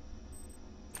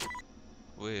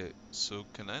 Wait, so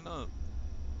can I not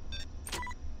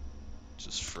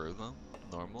just throw them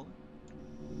normally?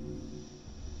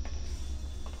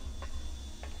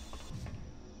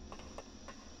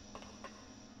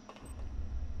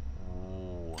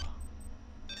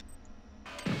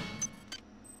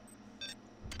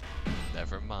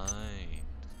 Never mind.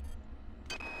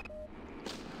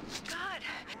 God,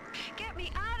 get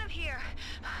me out of here.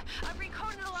 I've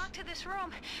recorded a lock to this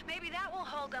room. Maybe that will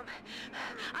hold them.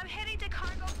 I'm heading to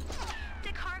cargo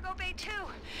bay 2.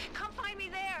 Come find me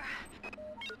there.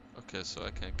 Okay, so I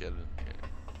can't get in here.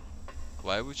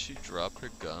 Why would she drop her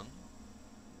gun?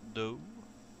 No.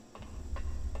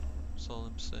 That's all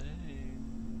I'm saying.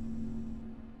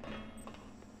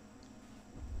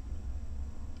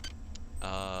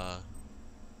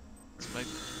 It's my...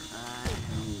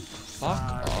 Fuck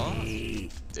off,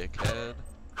 dickhead.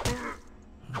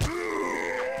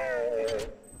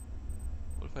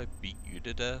 What if I beat you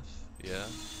to death? Yeah,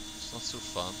 it's not so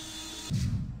fun.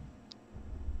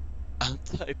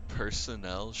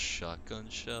 Anti-personnel shotgun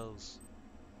shells.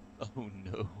 Oh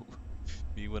no.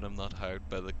 Me when I'm not hired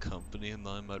by the company and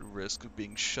now I'm at risk of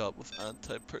being shot with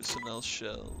anti-personnel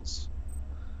shells.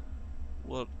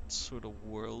 What sort of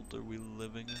world are we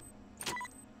living in?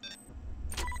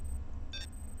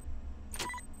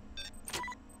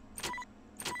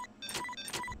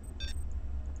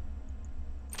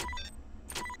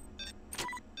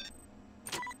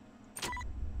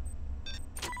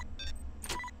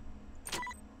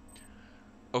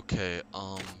 Okay,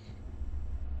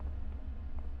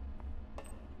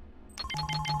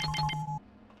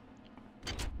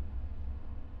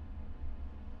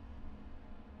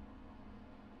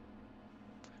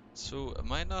 so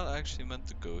am I not actually meant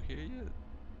to go here yet?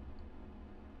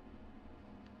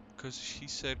 Because she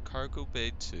said cargo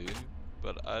bay 2,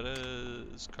 but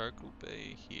is cargo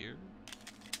bay here?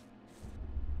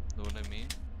 Know what I mean?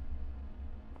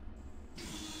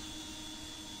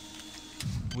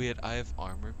 Wait, I have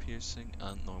armor piercing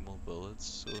and normal bullets,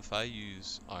 so if I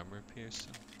use armor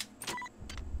piercing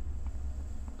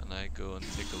and I go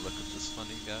and take a look at this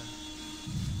funny guy.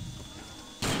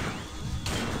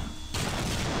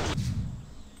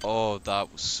 Oh,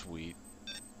 that was sweet.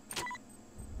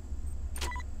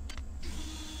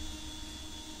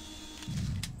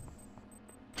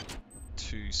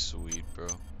 Too sweet, bro.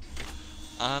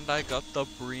 And I got the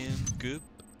brain goop.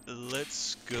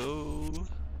 Let's go.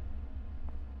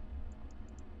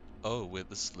 Oh wait,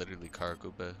 this is literally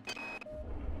cargo bay.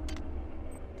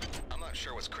 I'm not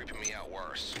sure what's creeping me out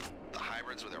worse. The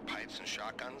hybrids with their pipes and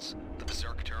shotguns, the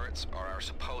berserk turrets, or our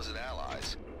supposed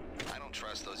allies. I don't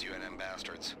trust those UNM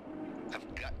bastards.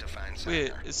 I've got to find Sander.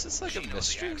 Wait, is this like a She knows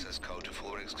mystery? the access code to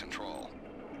Fluidix control.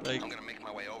 Like, I'm gonna make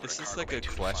my way over is to this cargo like bay a 2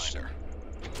 to question? find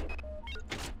her.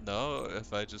 No,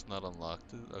 if I just not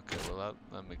unlocked it? Okay, well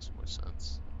that makes more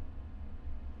sense.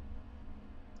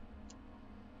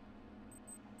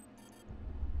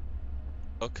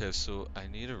 Okay, so I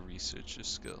need a researcher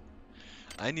skill.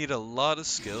 I need a lot of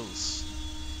skills.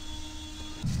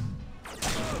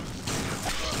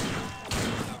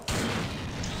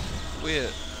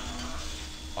 Wait,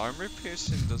 armor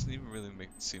piercing doesn't even really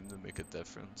seem to make a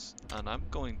difference. And I'm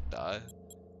going to die,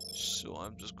 so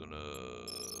I'm just gonna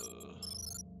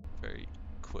very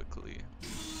quickly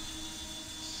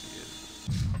see it.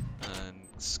 And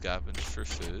scavenge for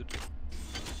food.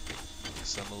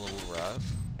 Cause I'm a little rat.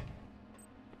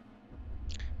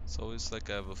 It's always like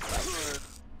I have a food.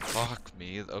 Fuck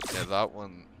me. Okay, that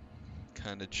one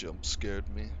kind of jump scared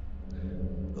me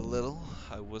a little.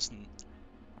 I wasn't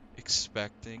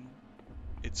expecting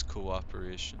its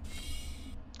cooperation.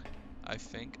 I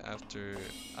think after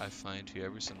I find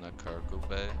whoever's in that cargo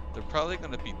bay, they're probably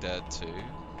gonna be dead too,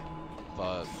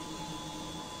 but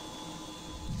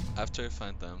after I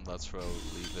find them, that's where I'll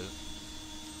leave it.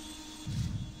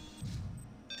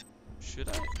 Should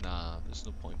I? Nah, there's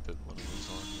no point putting one of those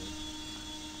on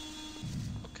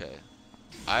yet. Okay.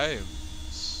 I am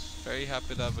very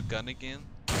happy to have a gun again.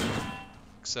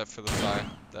 Except for the fact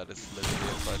that it's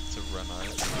literally about to run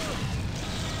out.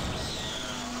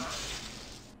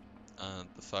 And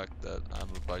the fact that I'm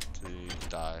about to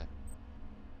die.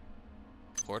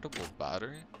 Portable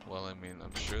battery? Well, I mean,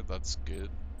 I'm sure that's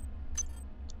good.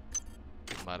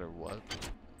 No matter what.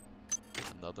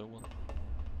 Another one.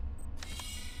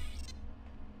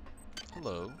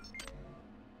 Hello.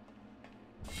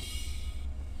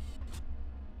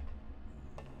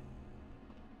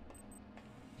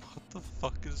 What the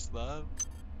fuck is that?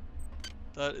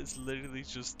 That is literally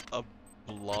just a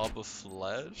blob of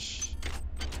flesh.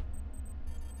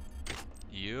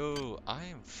 Yo, I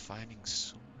am finding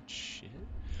so much shit.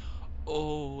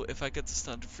 Oh, if I get the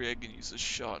standard free, I can use a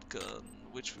shotgun,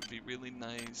 which would be really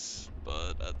nice,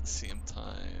 but at the same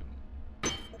time,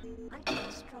 Item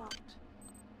dropped.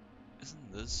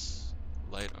 isn't this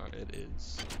light art? It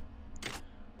is.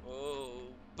 Oh,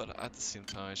 but at the same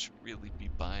time, I should really be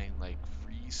buying like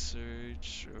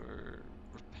research or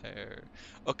repair.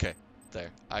 Okay,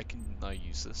 there. I can now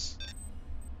use this.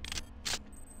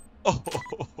 Oh,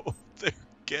 they're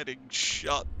getting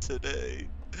shot today.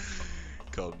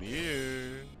 Come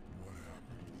here.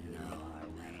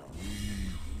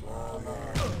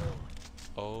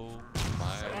 Oh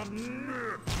my.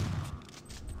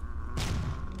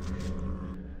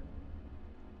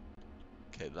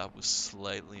 Okay, that was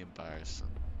slightly embarrassing.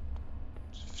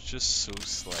 Just so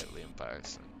slightly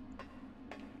embarrassing.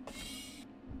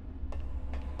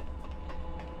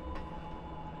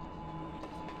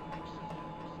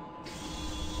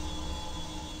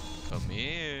 Come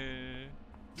here.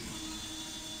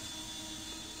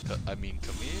 I mean,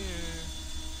 come here.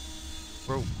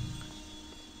 Bro.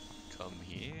 Come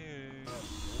here.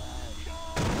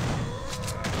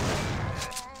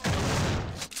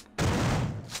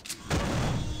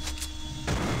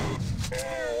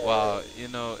 Wow, you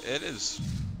know, it is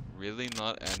really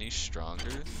not any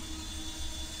stronger.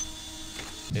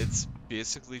 It's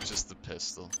basically just a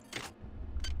pistol.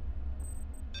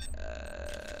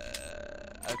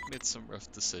 I've made some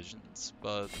rough decisions,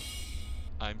 but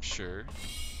I'm sure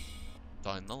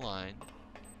down the line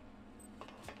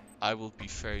I will be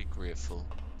very grateful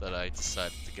that I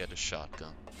decided to get a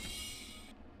shotgun.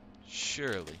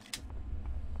 Surely.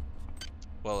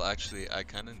 Well, actually, I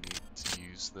kind of need to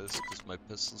use this because my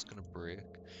pistol's gonna break.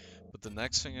 But the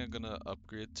next thing I'm gonna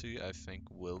upgrade to, I think,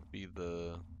 will be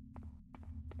the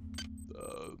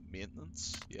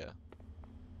maintenance. Yeah.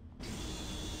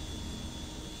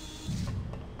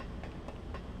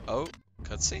 Oh,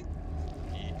 cutscene.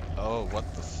 Oh,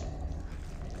 what the f—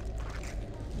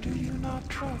 Do you not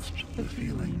trust the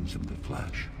feelings of the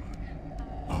flesh?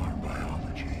 Our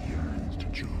biology yearns to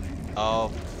join.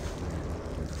 Oh.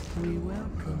 We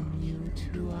welcome you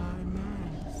to our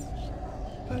mass.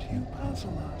 But you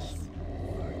puzzle us.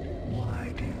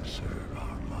 Why do you serve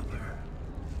our mother?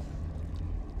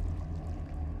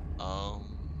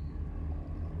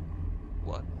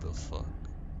 What the fuck?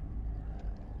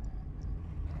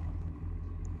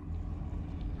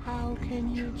 How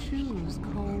can you choose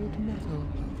cold metal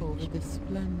over the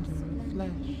splendor of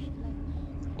flesh?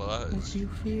 Well, that What is you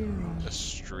fear a us,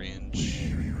 strange. we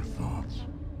hear your thoughts,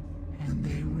 and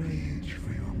they rage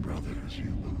for your brothers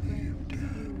you believe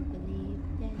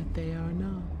dead. But they are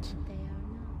not.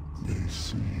 They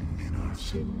sing in our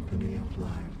symphony of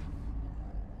life.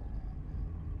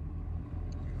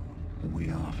 We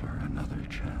offer another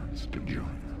chance to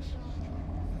join us.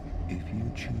 If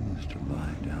you choose to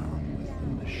lie down with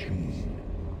the machine,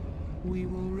 we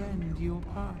will rend you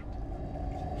apart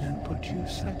and put you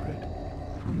separate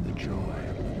from the joy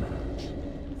of the mass.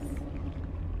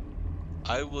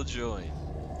 I will join.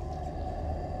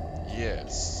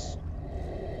 Yes.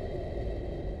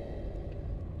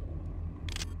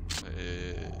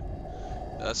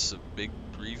 That's a big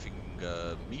breathing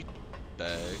meat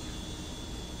bag.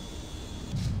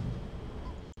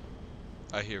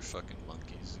 I hear fucking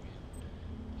monkeys again.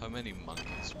 How many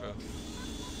monkeys, bro?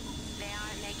 They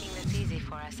aren't making this easy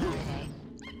for us, are they?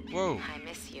 Whoa. I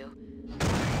miss you.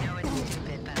 I know it's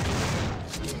stupid, but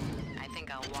I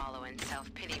think I'll wallow in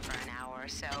self-pity for an hour or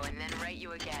so and then write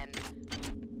you again.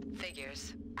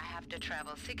 Figures. I have to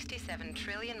travel 67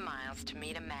 trillion miles to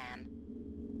meet a man.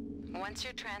 Once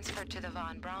you're transferred to the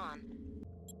Von Braun,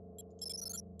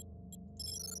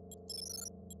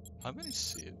 How many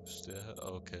saves do I have?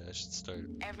 Okay, I should start.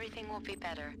 everything will be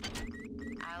better.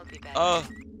 I'll be better. Oh!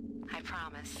 I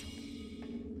promise.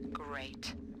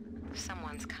 Great.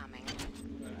 Someone's coming.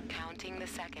 Counting the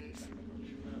seconds.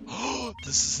 Oh,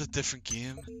 this is a different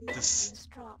game. That's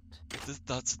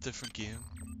a different game.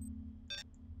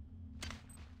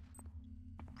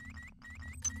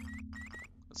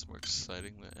 That's more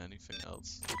exciting than anything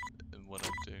else in what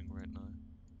I'm doing right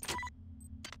now.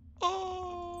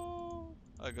 Oh,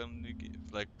 I got a new game.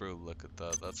 Like, bro, look at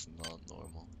that. That's not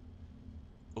normal.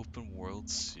 Open World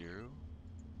Zero?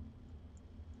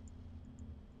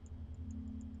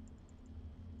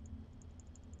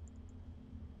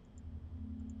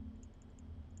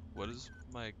 What is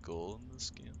my goal in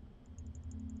this game?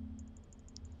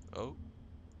 Oh,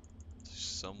 there's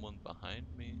someone behind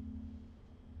me.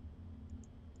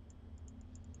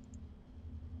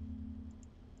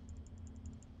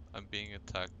 I'm being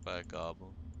attacked by a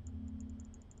goblin.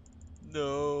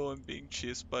 No, I'm being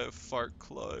chased by a fart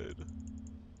cloud.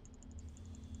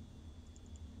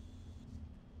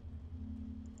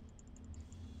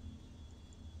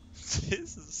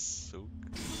 This is so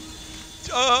good.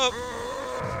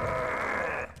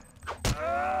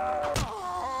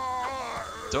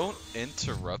 Don't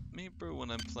interrupt me, bro,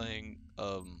 when I'm playing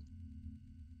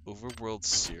Overworld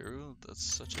Zero. That's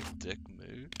such a dick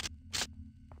move.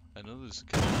 I know there's a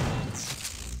guy.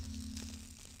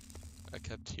 I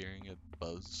kept hearing it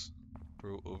buzz.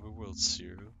 Bro, Overworld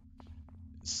Zero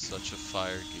is such a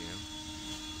fire game.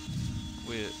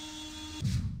 Wait.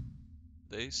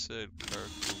 They said Cargo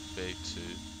Bay 2.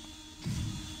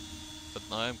 But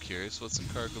now I'm curious, what's in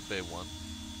Cargo Bay 1?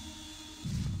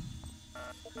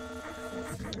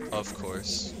 Of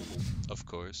course. Of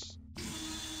course.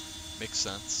 Makes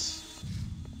sense.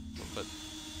 But...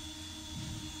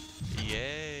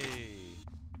 Yay!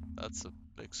 That's a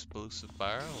explosive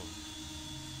barrel.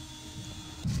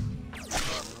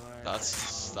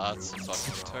 That's a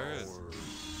fucking turret.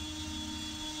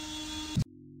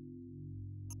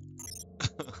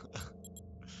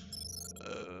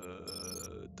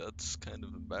 That's kind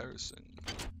of embarrassing.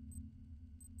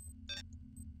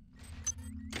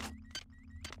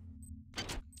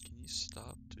 Can you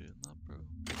stop doing that, bro?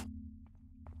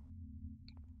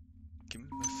 Give me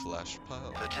my flash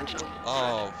pile. Potential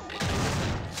Oh,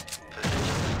 Potential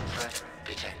threat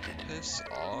detected. piss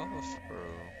off, bro.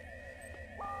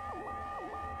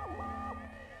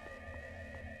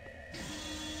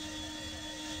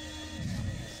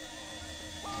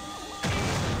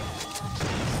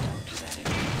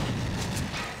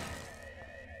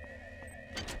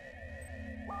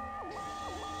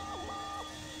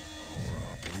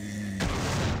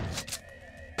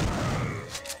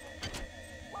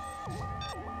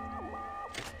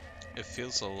 It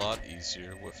feels a lot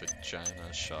easier with a giant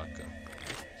ass shotgun.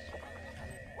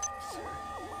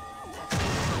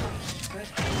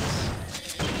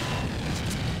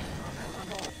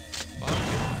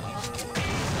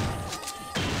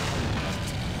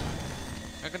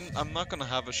 I'm not gonna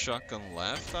have a shotgun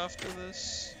left after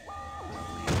this.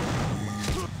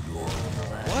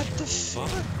 What the fuck?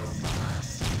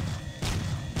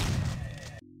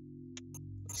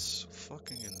 That's so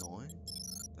fucking annoying.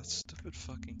 That stupid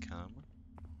fucking camera.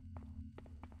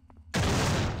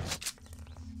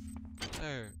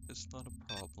 There, it's not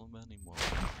a problem anymore.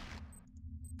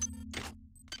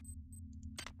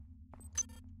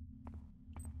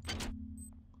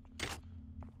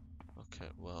 Okay,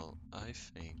 well, I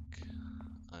think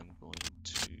I'm going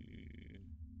to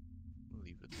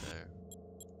leave it there.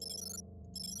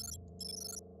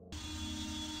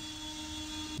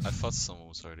 I thought someone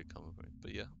was already coming for me,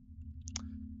 but yeah.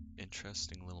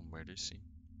 Interesting little murder scene.